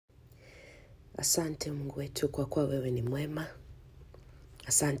Asante Mungu wetu kwa kuwa wewe ni mwema.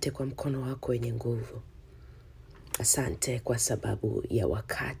 Asante kwa mkono wako wenye nguvu. Asante kwa sababu ya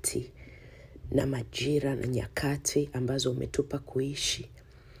wakati na majira na nyakati ambazo umetupa kuishi,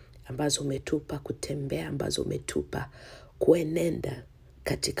 ambazo umetupa kutembea, ambazo umetupa kuenenda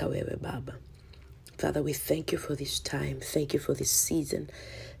katika wewe Baba. Father, we thank you for this time. Thank you for this season.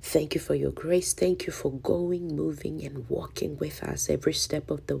 Thank you for your grace. Thank you for going, moving, and walking with us every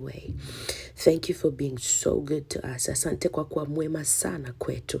step of the way. Thank you for being so good to us. Asante kwa kuwa mwema sana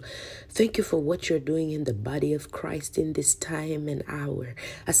kwetu. Thank you for what you're doing in the body of Christ in this time and hour.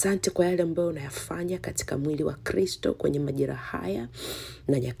 Asante kwa yale ambayo unayafanya katika mwili wa Kristo kwenye majira haya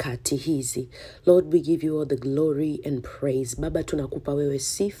na nyakati hizi. Lord, we give you all the glory and praise. Baba, tunakupa wewe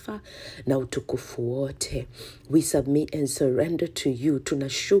sifa na utukufu wote. We submit and surrender to you.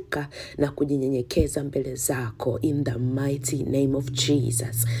 Tunashuka na kujinyenyekeza mbele zako in the mighty name of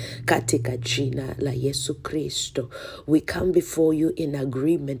Jesus. Katika jina la Yesu Kristo. We come before you in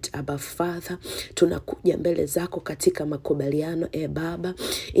agreement, Abba Father. Tunakuja mbele zako katika makubaliano, Baba,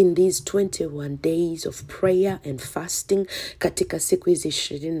 in these 21 days of prayer and fasting, katika siku hizi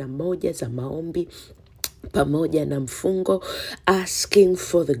 21 za maombi pamoja na mfungo, asking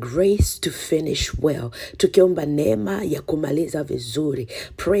for the grace to finish well, tukiomba neema ya kumaliza vizuri,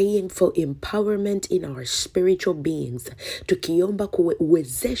 praying for empowerment in our spiritual beings, tukiomba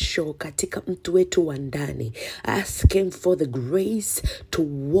uwezesho katika mtu wetu wa ndani, asking for the grace to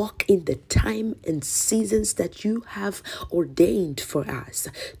walk in the time and seasons that you have ordained for us,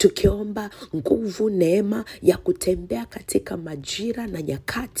 tukiomba nguvu, neema ya kutembea katika majira na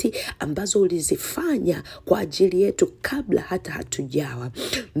nyakati ambazo ulizifanya kwa ajili yetu kabla hata hatujawa.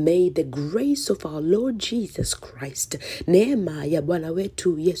 May the grace of our Lord Jesus Christ, neema ya Bwana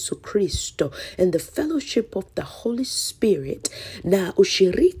wetu Yesu Kristo, and the fellowship of the Holy Spirit, na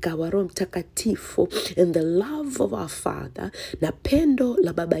ushirika wa Roho Mtakatifu, and the love of our Father, na pendo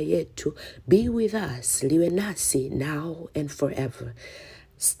la Baba yetu, be with us, liwe nasi now and forever,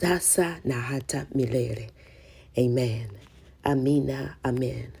 sasa na hata milele. Amen. Amina.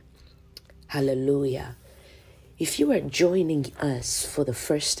 Amen. Hallelujah. If you are joining us for the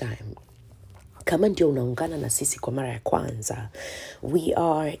first time, kama ndio unaungana na sisi kwa mara ya kwanza, we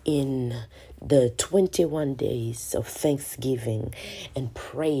are in the 21 days of Thanksgiving and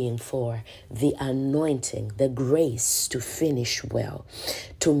praying for the anointing, the grace to finish well.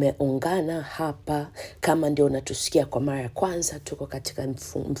 Tumeungana hapa, kama ndio unatusikia kwa mara ya kwanza, tuko katika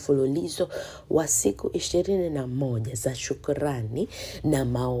mfululizo wa siku 21 za shukrani na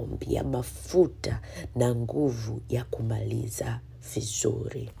maombi ya mafuta na nguvu ya kumaliza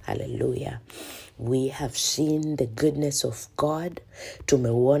vizuri. Hallelujah. We have seen the goodness of God.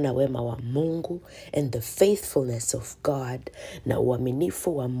 Tumeuona wema wa Mungu and the faithfulness of God, na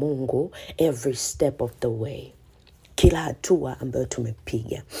uaminifu wa Mungu every step of the way. Kila hatua ambayo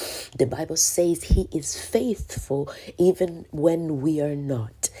tumepiga. The Bible says he is faithful even when we are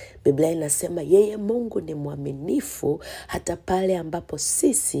not. Biblia inasema yeye Mungu ni mwaminifu hata pale ambapo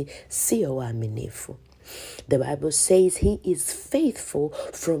sisi sio waaminifu. The Bible says he is faithful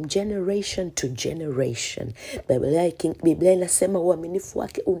from generation to generation. Biblia inasema uaminifu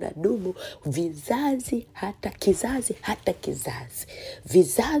wake unadumu vizazi hata kizazi hata kizazi.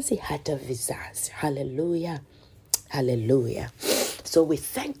 Vizazi hata vizazi. Hallelujah. Hallelujah. So we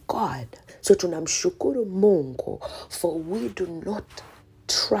thank God. So tunamshukuru Mungu, for we do not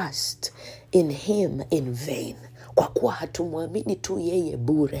trust in him in vain. Kwa kuwa hatumwamini tu yeye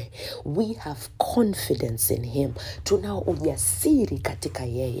bure. We have confidence in him. Tunao ujasiri katika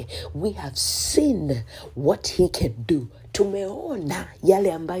yeye. We have seen what he can do. Tumeona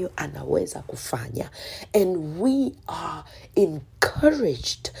yale ambayo anaweza kufanya. And we are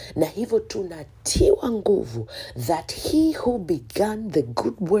encouraged, na hivyo tunatiwa nguvu, that he who began the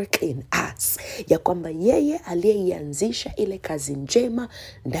good work in us, ya kwamba yeye aliyeianzisha ile kazi njema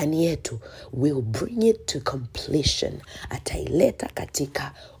ndani yetu, will bring it to completion. Ataileta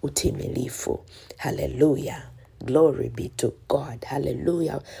katika utimilifu. Hallelujah. Glory be to God.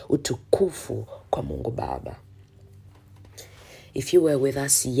 Hallelujah. Utukufu kwa Mungu Baba. If you were with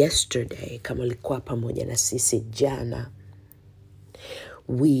us yesterday, kama ulikuwa pamoja na sisi jana,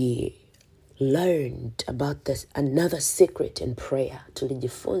 we learned about another secret in prayer.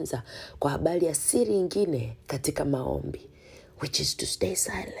 Tulijifunza kwa habari ya siri ingine katika maombi, which is to stay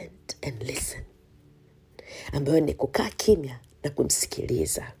silent and listen. Ambayo ni kukaa kimya na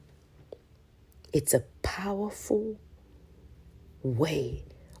kumsikiliza. It's a powerful way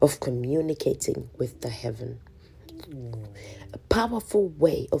of communicating with the heaven. A powerful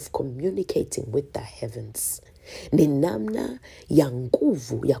way of communicating with the heavens. Ni namna ya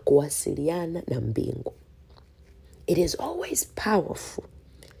nguvu ya kuwasiliana na mbingu. It is always powerful.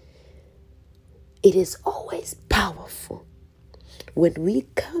 It is always powerful when we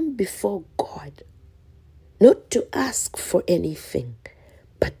come before God, not to ask for anything,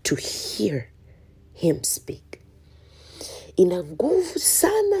 but to hear him speak. Ina nguvu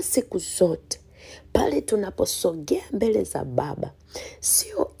sana siku zote pale tunaposogea mbele za Baba,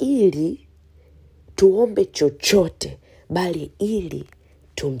 sio ili tuombe chochote, bali ili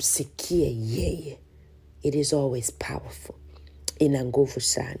tumsikie yeye. It is always powerful. Ina nguvu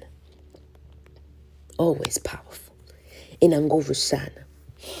sana. Always powerful. Ina nguvu sana.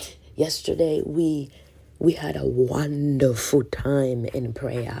 Yesterday we had a wonderful time in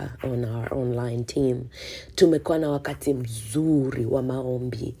prayer on our online team. Tumekuwa na wakati mzuri wa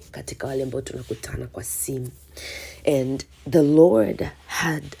maombi katika wale ambao tunakutana kwa simu. And the Lord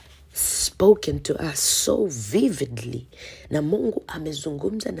had spoken to us so vividly. Na Mungu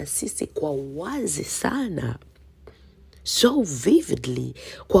amezungumza na sisi kwa wazi sana. So vividly,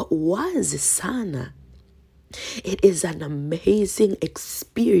 kwa wazi sana. It is an amazing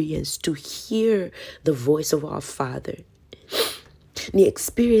experience to hear the voice of our Father. Ni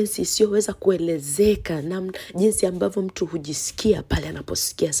experience isiyoweza kuelezeka na jinsi ambavyo mtu hujisikia pale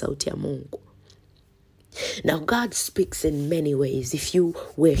anaposikia sauti ya Mungu. Now God speaks in many ways. If you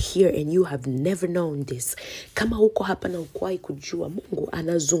were here and you have never known this, kama uko hapa na ukuwahi kujua, Mungu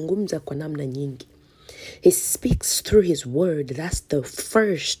anazungumza kwa namna nyingi. He speaks through his word. That's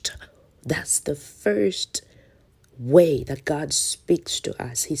the first way that God speaks to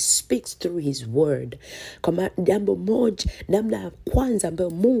us. He speaks through his word. Kama jambo moja, namna ya kwanza ambayo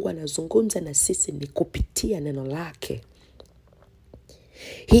Mungu anazungumza na sisi ni kupitia neno lake.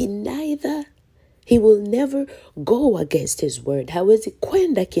 He will never go against his word. Hawezi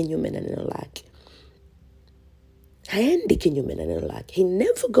kwenda kinyume na neno lake. Haendi kinyume na neno lake. He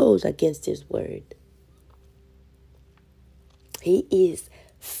never goes against his word. He is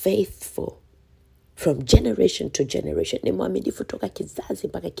faithful from generation to generation. Ni mwaminifu toka kizazi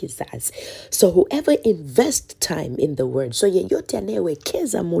mpaka kizazi. So whoever invests time in the word, so yeyote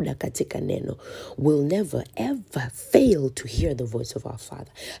anayewekeza muda katika neno, will never ever fail to hear the voice of our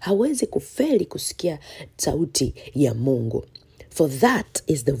Father. Hawezi kufeli kusikia sauti ya Mungu. For that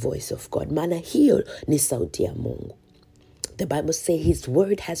is the voice of God. Maana hiyo ni sauti ya Mungu. The Bible says his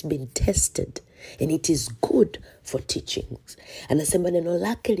word has been tested and it is good for teachings. Anasema neno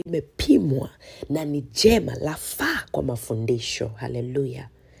lake limepimwa na ni jema, lafaa kwa mafundisho. Hallelujah.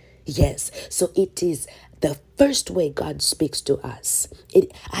 Yes, so it is the first way God speaks to us.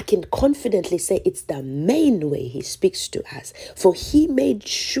 I can confidently say it's the main way he speaks to us. For he made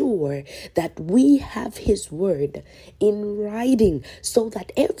sure that we have his word in writing so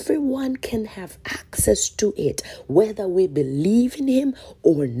that everyone can have access to it, whether we believe in him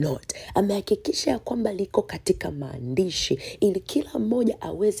or not. Amehakikisha ya kwamba liko katika maandishi ili kila mmoja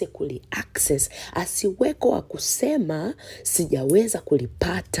aweze access. Asiweko wa kusema sijaweza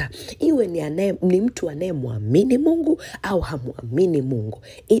kulipata. Iwe ni mtu anayemwamini Mungu au hamwamini Mungu.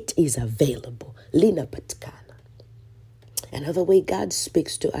 It is available. Linapatikana. Another way God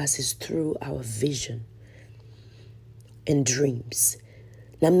speaks to us is through our vision and dreams.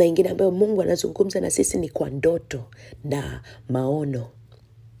 Namna ingine ambayo Mungu anazungumza na sisi ni kwa ndoto na maono.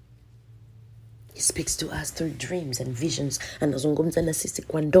 He speaks to us through dreams and visions. Anazungumza na sisi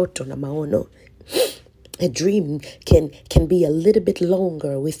kwa ndoto na maono. A dream can be a little bit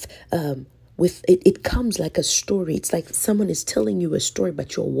longer with it comes like a story. It's like someone is telling you a story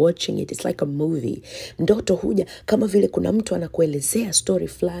but you're watching it. It's like a movie. Ndoto huja kama vile kuna mtu anakuelezea story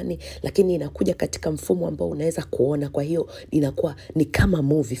fulani, lakini inakuja katika mfumo ambao unaweza kuona, kwa hiyo inakuwa ni kama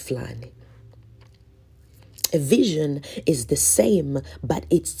movie fulani. A vision is the same, but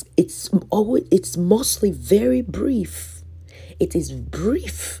it's mostly very brief. It is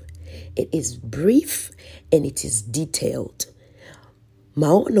brief. It is brief and it is detailed.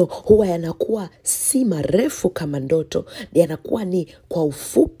 Maono huwa yanakuwa si marefu kama ndoto, yanakuwa ni kwa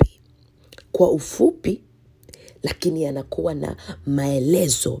ufupi, lakini yanakuwa na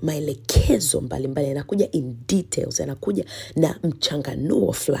maelekezo mbalimbali, yanakuja in details, yanakuja na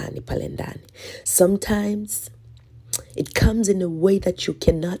mchanganuo fulani pale ndani. Sometimes it comes in a way that you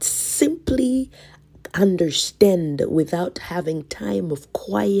cannot simply understand without having time of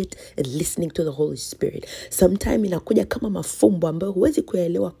quiet and listening to the Holy Spirit. Sometimes inakuja kama mafumbo ambayo huwezi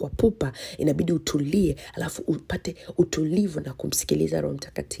kuyaelewa kwa pupa, inabidi utulie alafu upate utulivu na kumsikiliza Roho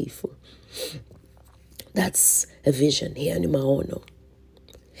Mtakatifu. That's a vision. Hiyo ni maono.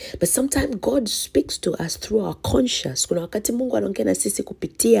 But sometimes God speaks to us through our conscious. Kuna wakati Mungu anaongea na sisi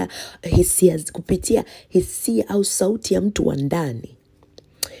kupitia hisia au sauti ya mtu wa ndani.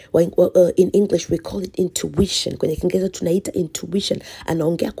 In English we call it intuition. Kwenye Kiingereza tunaita intuition.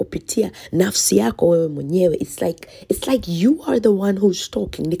 Anaongea kupitia nafsi yako wewe mwenyewe. It's like you are the one who's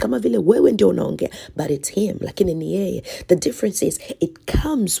talking. Ni kama vile wewe ndio unaongea, but it's him. Lakini ni yeye. The difference is it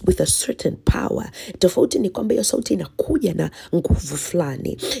comes with a certain power. Tofauti ni kwamba hiyo sauti inakuja na nguvu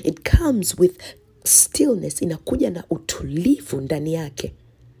fulani. It comes with stillness. Inakuja na utulivu ndani yake.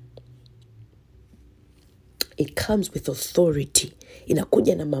 It comes with authority.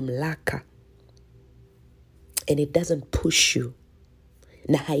 Inakuja na mamlaka. And it doesn't push you.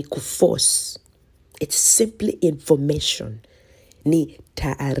 Na haikuforce. It's simply information. Ni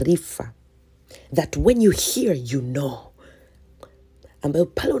taarifa. That when you hear, you know. Ambayo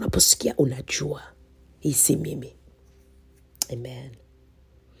pale unaposikia unajua. Hii si mimi. Amen.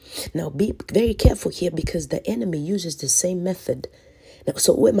 Now be very careful here because the enemy uses the same method.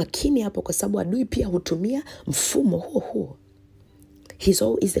 So uwe makini hapo kwa sababu adui pia hutumia mfumo huo. He's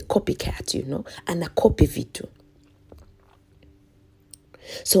always a copycat, ana copy vitu.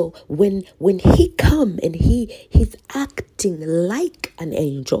 So when he come and he's acting like an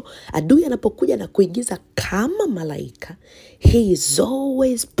angel, adui anapokuja na kuigiza kama malaika, he is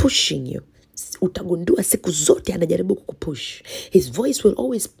always pushing you. Utagundua siku zote anajaribu kukupush. His voice will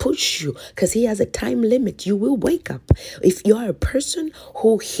always push you because he has a time limit. You will wake up. If you are a person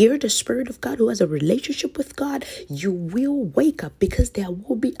who hears the Spirit of God, who has a relationship with God, you will wake up because there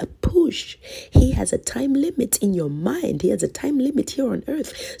will be a push. He has a time limit in your mind. He has a time limit here on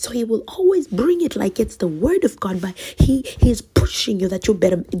earth. So he will always bring it like it's the word of God, but he is pushing you that you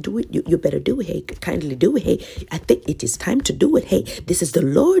better do it. You better do it. Hey, kindly do it. Hey, I think it is time to do it. Hey, this is the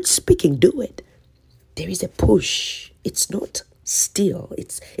Lord speaking. Do it. There is a push. It's not still.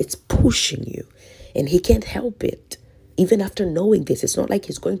 It's pushing you. And he can't help it. Even after knowing this, it's not like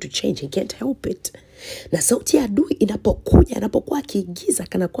he's going to change. He can't help it. Na sauti ya adui anapokuwa akiigiza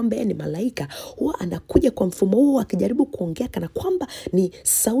kana kwamba yeye ni malaika, huwa anakuja kwa mfumo huo akijaribu kuongea kana kwamba ni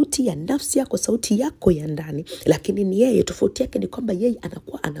sauti ya nafsi yako, sauti yako ya ndani, lakini ni yeye. Tofauti yake ni kwamba yeye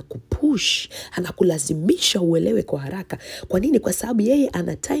anakuwa anakupush, anakulazimisha uelewe kwa haraka. Kwa nini? Kwa sababu yeye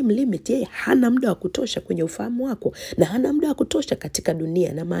ana time limit. Yeye hana muda wa kutosha kwenye ufahamu wako na hana muda wa kutosha katika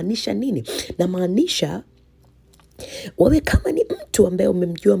dunia. Na maanisha nini? Na maanisha wewe kama ni mtu ambaye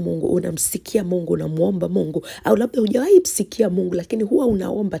umemjua Mungu, unamsikia Mungu, unamuomba Mungu, au labda hujawahi msikia Mungu lakini huwa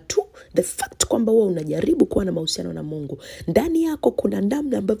unaomba tu, the fact kwamba huwa unajaribu kuwa na mahusiano na Mungu, ndani yako kuna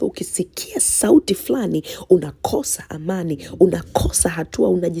namna ambavyo ukisikia sauti fulani unakosa amani, unakosa hatua,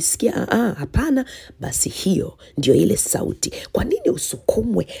 unajisikia hapana, basi hiyo ndio ile sauti. Kwa nini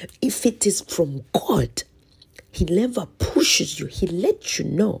usukumwe? If it is from God, he never pushes you, he lets you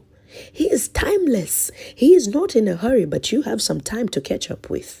know. He is timeless. He is not in a hurry, but you have some time to catch up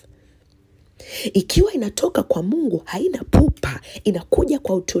with. Ikiwa inatoka kwa Mungu, haina pupa, inakuja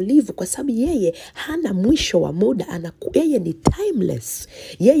kwa utulivu kwa sababu yeye hana mwisho wa muda, yeye ni timeless.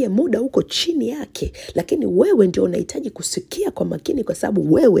 Yeye muda uko chini yake, lakini wewe ndio unahitaji kusikia kwa makini kwa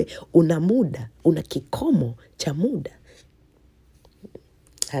sababu wewe una muda, una kikomo cha muda.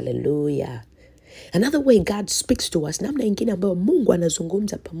 Hallelujah. Another way God speaks to us, namna ingine ambayo Mungu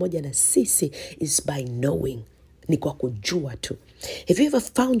anazungumza pamoja na sisi, is by knowing. Ni kwa kujua tu. Have you ever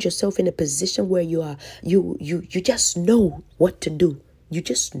found yourself in a position where you just know what to do? You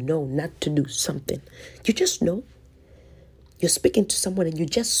just know not to do something. You just know. You're speaking to someone and you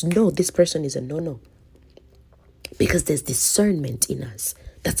just know this person is a no-no. Because there's discernment in us.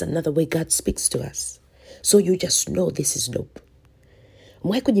 That's another way God speaks to us. So you just know this is nope.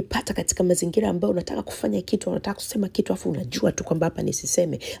 Mwahi kujipata katika mazingira ambayo unataka kufanya kitu, unataka kusema kitu, afu unajua tu kwamba hapa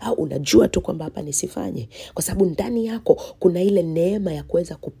nisiseme, au unajua tu kwamba hapa nisifanye, kwa sababu ndani yako kuna ile neema ya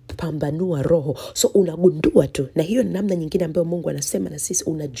kuweza kupambanua roho. So unagundua tu, na hiyo ni namna nyingine ambayo Mungu anasema na sisi.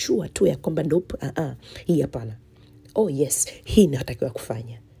 Unajua tu ya kwamba nope, hii hapana. Oh yes, hii natakiwa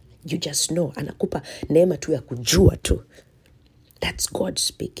kufanya. You just know. Anakupa neema tu ya kujua tu. That's God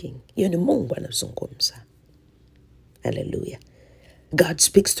speaking. Hiyo ni Mungu anazungumza. Hallelujah. God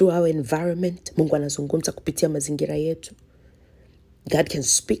speaks through our environment. Mungu anazungumza kupitia mazingira yetu. God can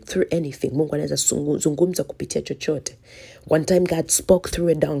speak through anything. Mungu anaweza zungumza kupitia chochote. One time God spoke through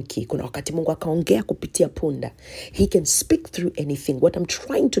a donkey. Kuna wakati Mungu akaongea kupitia punda. He can speak through anything. What I'm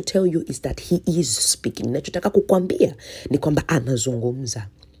trying to tell you is that he is speaking. Nachotaka kukwambia ni kwamba anazungumza.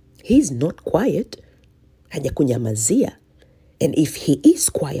 He is not quiet. Hajakunyamazia. And if he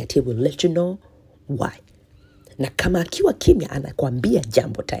is quiet, he will let you know why. Na kama akiwa kimya anakuambia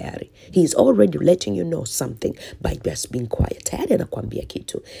jambo tayari. He is already letting you know something by just being quiet. Tayari anakuambia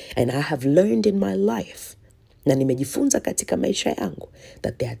kitu. And I have learned in my life, na nimejifunza katika maisha yangu,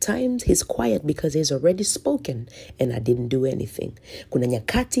 that there are times he's quiet because he's already spoken and I didn't do anything. Kuna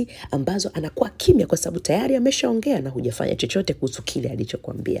nyakati ambazo anakuwa kimya kwa sababu tayari ameshaongea na hujafanya chochote kuhusu kile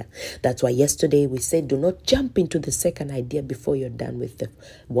alichokuambia. That's why yesterday we said do not jump into the second idea before you're done with the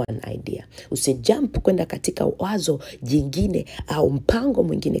one idea. Usijump kwenda katika wazo jingine au mpango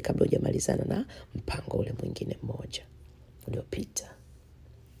mwingine kabla hujamalizana na mpango ule mwingine mmoja uliopita.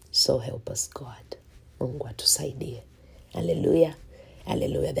 So help us God. Mungu atusaidie. Hallelujah.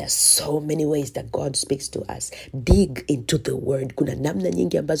 Hallelujah. There are so many ways that God speaks to us. Dig into the word. Kuna namna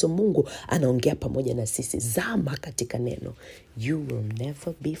nyingi ambazo Mungu anaongea pamoja na sisi. Zama katika neno. You will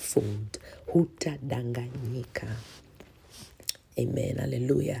never be fooled. Hutadanganyika. Amen.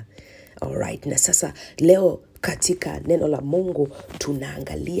 Hallelujah. All right. Na sasa leo katika neno la Mungu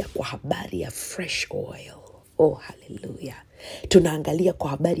tunaangalia kwa habari ya fresh oil. Oh, hallelujah. Tunaangalia kwa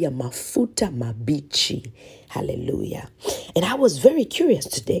habari ya mafuta mabichi. Hallelujah. And I was very curious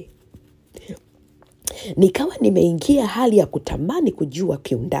today. Nikawa nimeingia hali ya kutamani kujua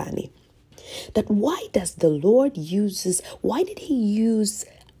kiundani. That why did he use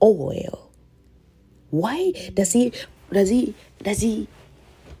oil? Why does he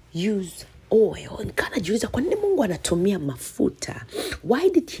use oil? Nikana jiuliza kwa nini Mungu anatumia mafuta? Why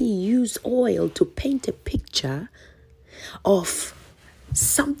did he use oil to paint a picture of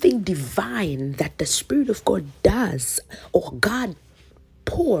something divine that the Spirit of God does, or God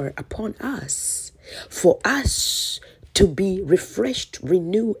pour upon us for us to be refreshed,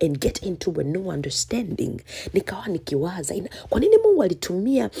 renew, and get into a new understanding? Nikawa nikiwaza, kwa nini Mungu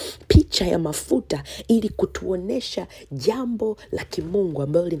alitumia picha ya mafuta ili kutuonesha jambo la kimungu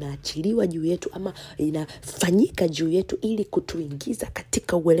ambalo linaachiliwa juu yetu ama linafanyika juu yetu ili kutuingiza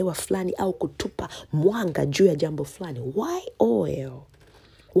katika uelewa fulani au kutupa mwanga juu ya jambo fulani? Why oil?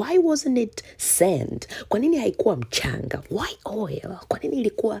 Why wasn't it sand? Kwa nini haikuwa mchanga? Why oil? Kwa nini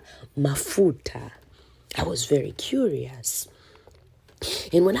ilikuwa mafuta? I was very curious.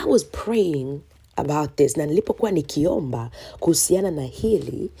 And when I was praying about this, na nilipokuwa nikiomba kuhusiana na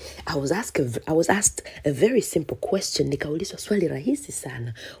hili, I was asked a very simple question. Nikaulizwa swali rahisi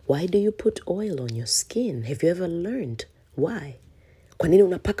sana. Why do you put oil on your skin? Have you ever learned why? Kwa nini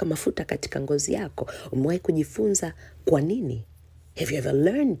unapaka mafuta katika ngozi yako? Umewahi kujifunza kwa nini? Have you ever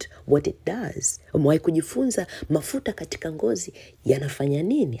learned what it does? Umewahi kujifunza mafuta katika ngozi yanafanya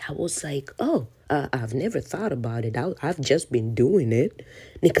nini? I was like, I've never thought about it. I've just been doing it.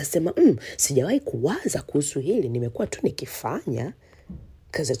 Nikasema, sijawahi kuwaza kuhusu hili. Nimekuwa tu nikifanya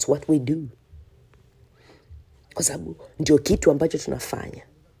because it's what we do. Kwa sababu ndio kitu ambacho tunafanya.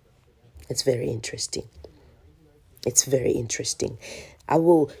 It's very interesting. It's very interesting. I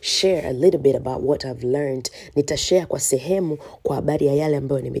will share a little bit about what I've learned. Nitashare kwa sehemu kwa habari ya yale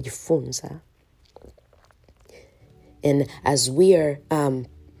ambayo nimejifunza. And as we are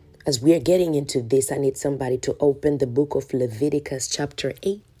getting into this, I need somebody to open the book of Leviticus chapter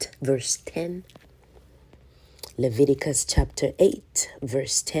 8, verse 10. Leviticus chapter 8,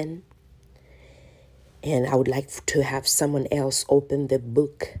 verse 10. And I would like to have someone else open the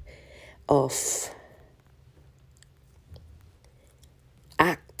book of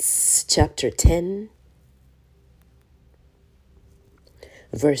Acts chapter 10,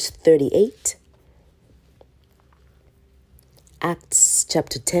 verse 38. Acts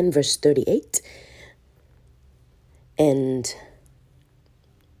chapter 10, verse 38. And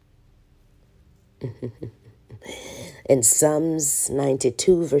Psalms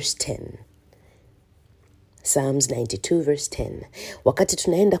 92, verse 10. Psalms 92 verse 10. Wakati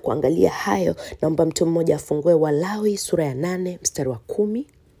tunaenda kuangalia hayo, naomba mtu mmoja afungue Walawi sura ya 8 mstari wa 10.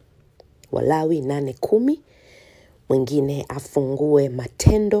 Walawi 8:10. Mwingine afungue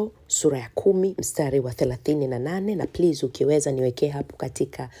Matendo sura ya 10 mstari wa 38, na please ukiweza niwekee hapo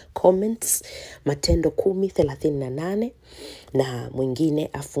katika comments Matendo 10:38, na mwingine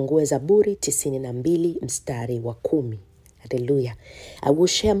afungue Zaburi 92 mstari wa 10. Hallelujah. I will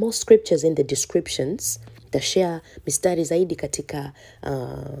share more scriptures in the descriptions. Tashare mistari zaidi katika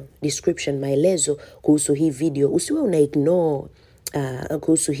description, maelezo kuhusu hii video. Usiwe una ignore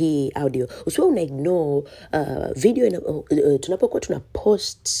kuhusu hii audio. Usiwe una ignore video tunapokuwa tuna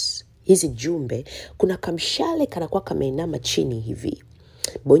post hizi jumbe, kuna kamshale kanakuwa kameinama chini hivi.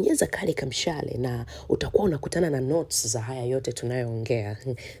 Bonyeza kale kamshale na utakuwa unakutana na notes za haya yote tunayoongea.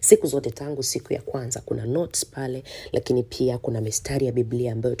 Siku zote tangu siku ya kwanza kuna notes pale, lakini pia kuna mistari ya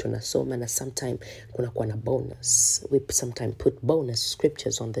Biblia ambayo tunasoma, na sometime kuna kuwa na bonus. We sometimes put bonus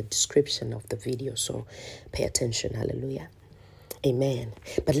scriptures on the description of the video, so pay attention. Hallelujah. Amen.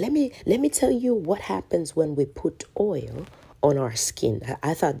 But let me tell you what happens when we put oil on our skin.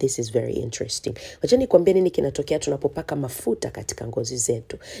 I thought this is very interesting. Wacha nikwambie nini kinatokea tunapopaka mafuta katika ngozi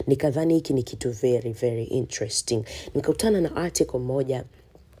zetu. Nikadhani hiki ni kitu very, very interesting. Nikakutana na article moja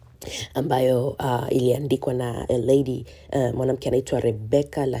ambayo iliandikwa na a lady, mwanamke anaitwa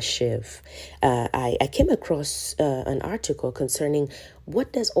Rebecca Lasheve. I came across an article concerning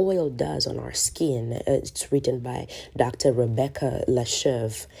what does oil does on our skin. It's written by Dr. Rebecca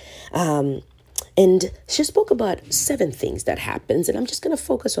Lasheve. And she spoke about 7 things that happens, and I'm just going to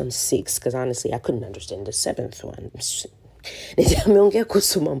focus on 6 because honestly I couldn't understand the 7th one. Ameongea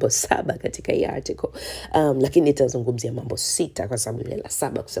kuhusu mambo 7 katika hii article, lakini nitazungumzia mambo 6 kwa sababu ile la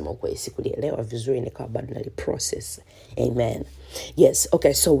 7 kusema ukweli sikulielewa vizuri, nikawa bado naliprocess. Amen. Yes.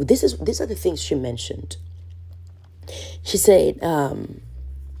 Okay. So these are the things she mentioned. She said,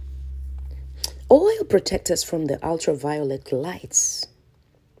 oil protects us from the ultraviolet lights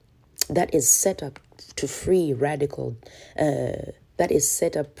that is set up to free radical, that is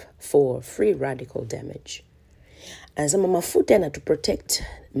set up for free radical damage. Anasema mafuta yanatuprotect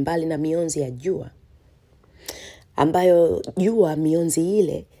mbali na mionzi ya jua, ambayo jua mionzi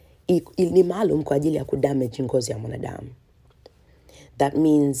ile ni maalum kwa ajili ya kudamage ngozi ya mwanadamu. That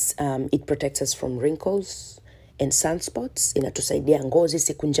means it protects us from wrinkles and sunspots. Inatusaidia ngozi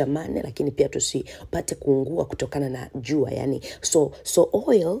sikunjamane, lakini pia tusipate kuungua kutokana na jua. Yani, so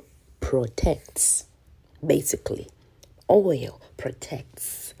oil protects, basically. Oil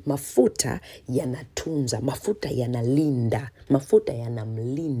protects. Mafuta yanatunza, mafuta yanalinda, mafuta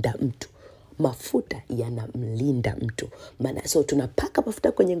yanamlinda mtu. Mafuta yanamlinda mtu. So tunapaka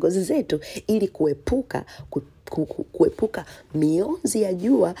mafuta kwenye ngozi zetu ili kuepuka mionzi ya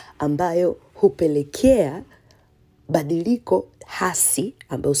jua ambayo hupelekea badiliko hasi,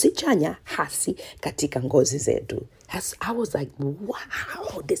 ambayo si chanya, hasi katika ngozi zetu. I was like,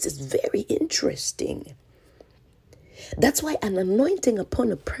 wow, this is very interesting. That's why an anointing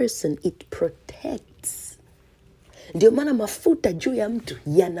upon a person, it protects. Ndio maana mafuta juu ya mtu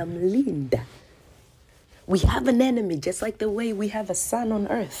yanamlinda. We have an enemy just like the way we have a sun on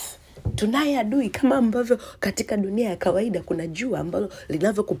earth. Tunaye adui kama ambavyo katika dunia ya kawaida kuna jua ambalo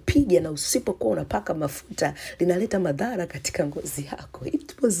linavyokupiga na usipokuwa unapaka mafuta linaleta madhara katika ngozi yako.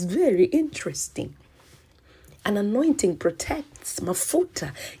 It was very interesting. An anointing protects.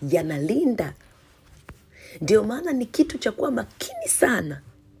 Mafuta yanalinda. Ndio maana ni kitu cha kuwa makini sana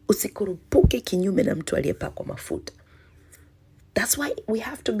usikurupuke kinyume na mtu aliyepakwa mafuta. That's why we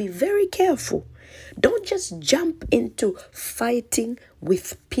have to be very careful. Don't just jump into fighting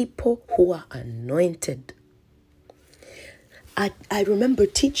with people who are anointed. I remember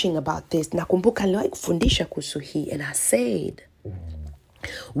teaching about this. Nakumbuka niliwahi kufundisha kuhusu hii, and I said,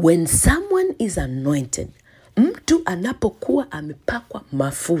 when someone is anointed, mtu anapokuwa amepakwa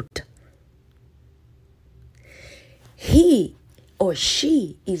mafuta, he or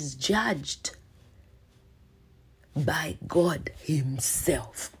she is judged by God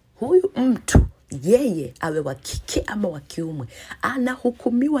himself. Huyu mtu, yeye awe wa kike ama wa kiume,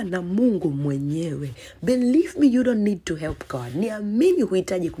 anahukumiwa na Mungu mwenyewe. Believe me, you don't need to help God. Niamini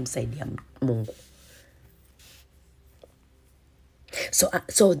huhitaji kumsaidia Mungu.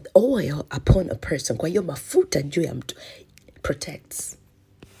 So oil upon a person, kwa hiyo mafuta juu ya mtu, protects.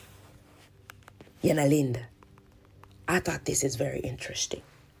 Yanalinda. I thought this is very interesting.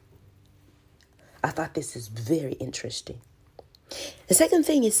 The second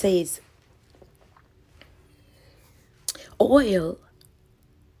thing it says, oil,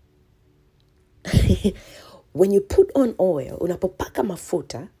 when you put on oil, unapopaka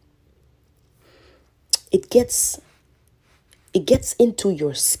mafuta, it gets into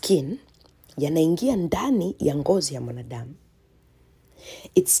your skin, yanaingia ndani ya ngozi ya mwanadamu.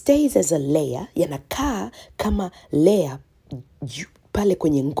 It stays as a layer, yanakaa kama layer pale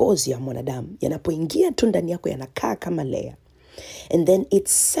kwenye ngozi ya mwanadamu. Yanapoingia tu ndani yako yanakaa kama layer. And then it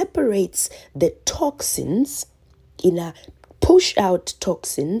separates the toxins, push out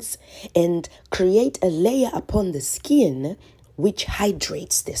toxins and create a layer upon the skin which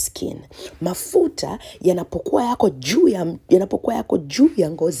hydrates the skin. Mafuta yanapokuwa yako juu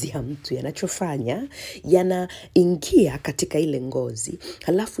ya ngozi ya mtu, yanachofanya yanaingia katika ile ngozi,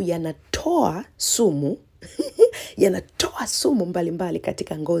 halafu yanatoa sumu yanatoa sumu mbalimbali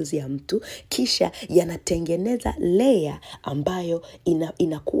katika ngozi ya mtu, kisha yanatengeneza layer ambayo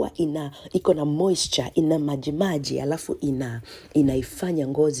inakuwa iko na moisture, ina majimaji, alafu inaifanya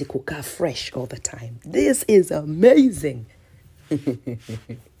ngozi kukaa fresh all the time. This is amazing.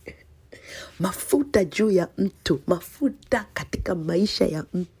 Mafuta juu ya mtu, mafuta katika maisha ya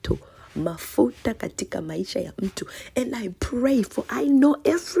mtu, mafuta katika maisha ya mtu. And I pray for, I know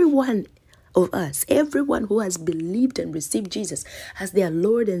everyone of us, everyone who has believed and received Jesus as their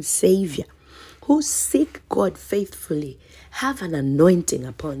Lord and Savior, who seek God faithfully, have an anointing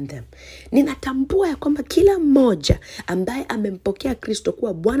upon them. Ninatambua ya kwamba kila mmoja ambaye amempokea Kristo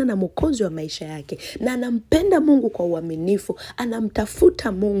kuwa Bwana na Mwokozi wa maisha yake, na anampenda Mungu kwa uaminifu,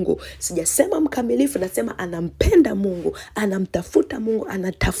 anamtafuta Mungu. Sijasema mkamilifu, nasema anampenda Mungu, anamtafuta Mungu,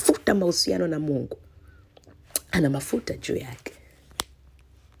 anatafuta mahusiano na Mungu. Ana mafuta juu yake.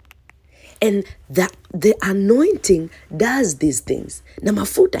 And the anointing does these things. Na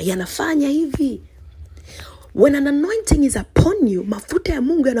mafuta yanafanya hivi. When an anointing is upon you, mafuta ya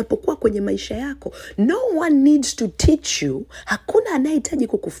Mungu yanapokuwa kwenye maisha yako, no one needs to teach you. Hakuna anayehitaji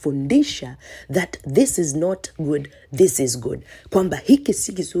kukufundisha that this is not good, this is good. Kwamba hiki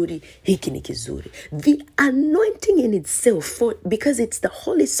si kizuri, hiki ni kizuri. The anointing in itself, because it's the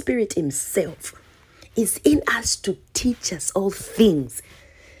Holy Spirit himself, is in us to teach us all things.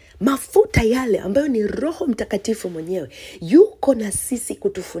 Mafuta yale ambayo ni Roho Mtakatifu mwenyewe yuko na sisi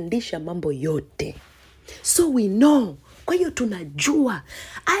kutufundisha mambo yote. So we know. Kwa hiyo tunajua.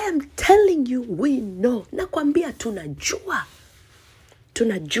 I am telling you, we know. Nakwambia tunajua.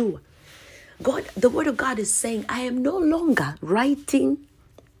 Tunajua. God, the word of God is saying, I am no longer writing.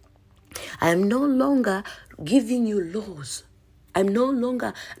 I am no longer giving you laws. I'm no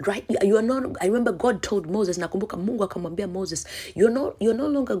longer right. You are not. I remember God told Moses. Nakumbuka Mungu akamwambia Moses, you're no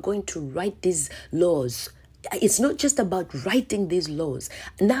longer going to write these laws. It's not just about writing these laws.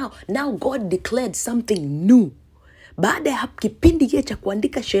 Now God declared something new. Baada ya kipindi kile cha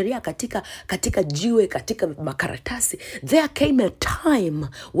kuandika sheria katika jiwe, katika makaratasi, there came a time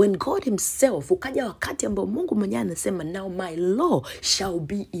when God himself, ukaja wakati ambao Mungu mwenyewe anasema, now my law shall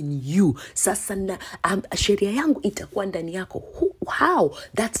be in you. Sasa sheria yangu itakuwa ndani yako. How?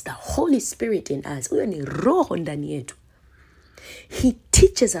 That's the Holy Spirit in us. Huyo ni Roho ndani yetu. He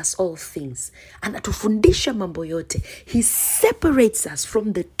teaches us all things. Anatufundisha mambo yote. He separates us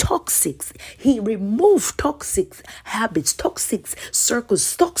from the toxics. He removes toxic habits, toxic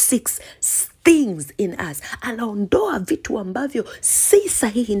circles, toxic things in us. Anaondoa vitu ambavyo si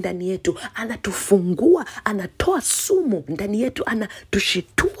sahihi ndani yetu. Anatufungua, anatoa sumu ndani yetu,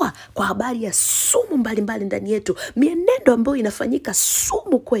 anatushitua kwa habari ya sumu mbalimbali ndani yetu. Mienendo ambayo inafanyika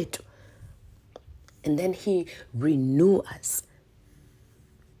sumu kwetu. And then he renews us.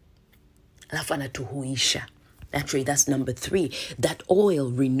 Alafu anatuhuisha. Actually, that's number 3. That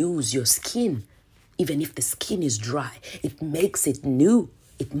oil renews your skin. Even if the skin is dry, it makes it new.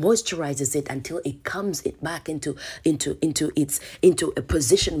 It moisturizes it until it comes back into a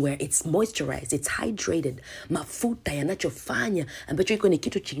position where it's moisturized, it's hydrated. Mafuta yanachofanya, ambacho iko ni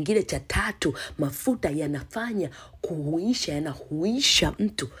kitu chingine cha tatu, mafuta yanafanya kuhuisha, yanahuisha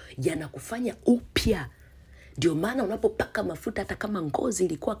mtu, yanakufanya upya. Ndio maana unapopaka mafuta, hata kama ngozi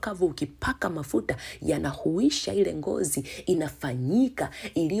ilikuwa kavu, ukipaka mafuta yanahuisha ile ngozi, inafanyika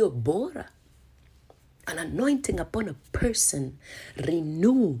iliyo bora. An anointing upon a person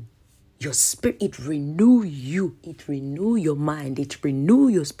renew your spirit. It renew you. It renew your mind. It renew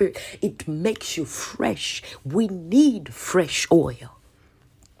your spirit. It makes you fresh. We need fresh oil.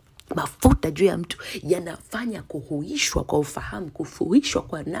 Mafuta juu ya mtu yanafanya kuhuishwa kwa ufahamu, kuhuishwa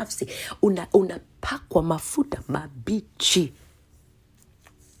kwa nafsi. Unapakwa mafuta mabichi.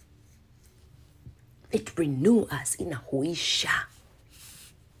 It renew us, inahuisha.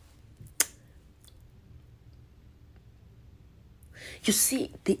 You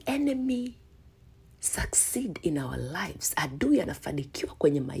see, the enemy succeed in our lives. Adui anafanikiwa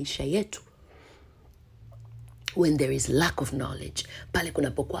kwenye maisha yetu when there is lack of knowledge. Pale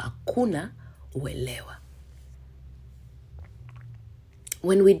kunapokuwa hakuna uelewa.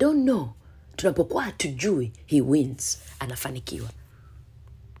 When we don't know, tunapokuwa hatujui, he wins. Anafanikiwa.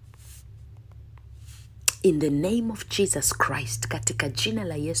 In the name of Jesus Christ, katika jina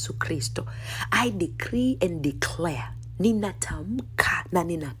la Yesu Kristo, I decree and declare, ninatamka na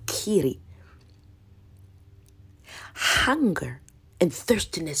ninakiri, hunger and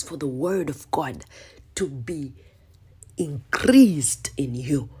thirstiness for the word of God to be increased in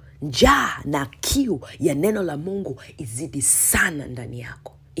you. Njaa na kiu ya neno la Mungu izidi sana ndani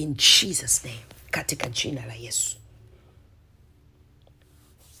yako. In Jesus' name, katika jina la Yesu.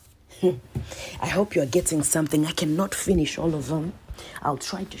 I hope you're getting something. I cannot finish all of them. I'll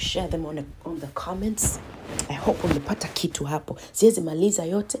try to share them on the comments. I hope umepata kitu hapo. Siwezi maliza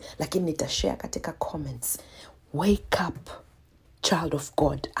yote, lakini nitashare katika comments. Wake up, child of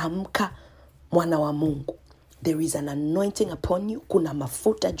God. Amka, mwana wa Mungu. There is an anointing upon you. Kuna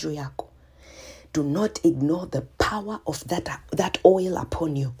mafuta juu yako. Do not ignore the power of that oil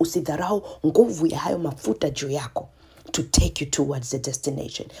upon you. Usidharau nguvu ya hayo mafuta juu yako to take you towards the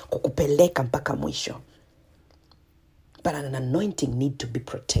destination. Kukupeleka mpaka mwisho. But an anointing need to be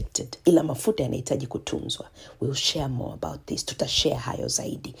protected. Ila mafuta yanahitaji kutunzwa. We'll share more about this. Tutashare hayo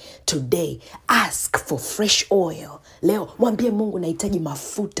zaidi. Today, ask for fresh oil. Leo, mwambie Mungu nahitaji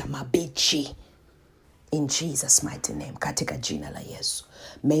mafuta mabichi. In Jesus' mighty name. Katika jina la Yesu.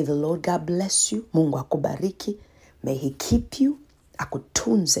 May the Lord God bless you. Mungu akubariki. May he keep you.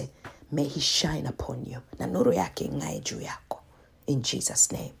 Akutunze. May he shine upon you. Na nuru yake ing'ae juu yako. In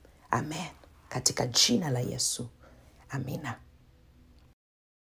Jesus' name. Amen. Katika jina la Yesu. Amina.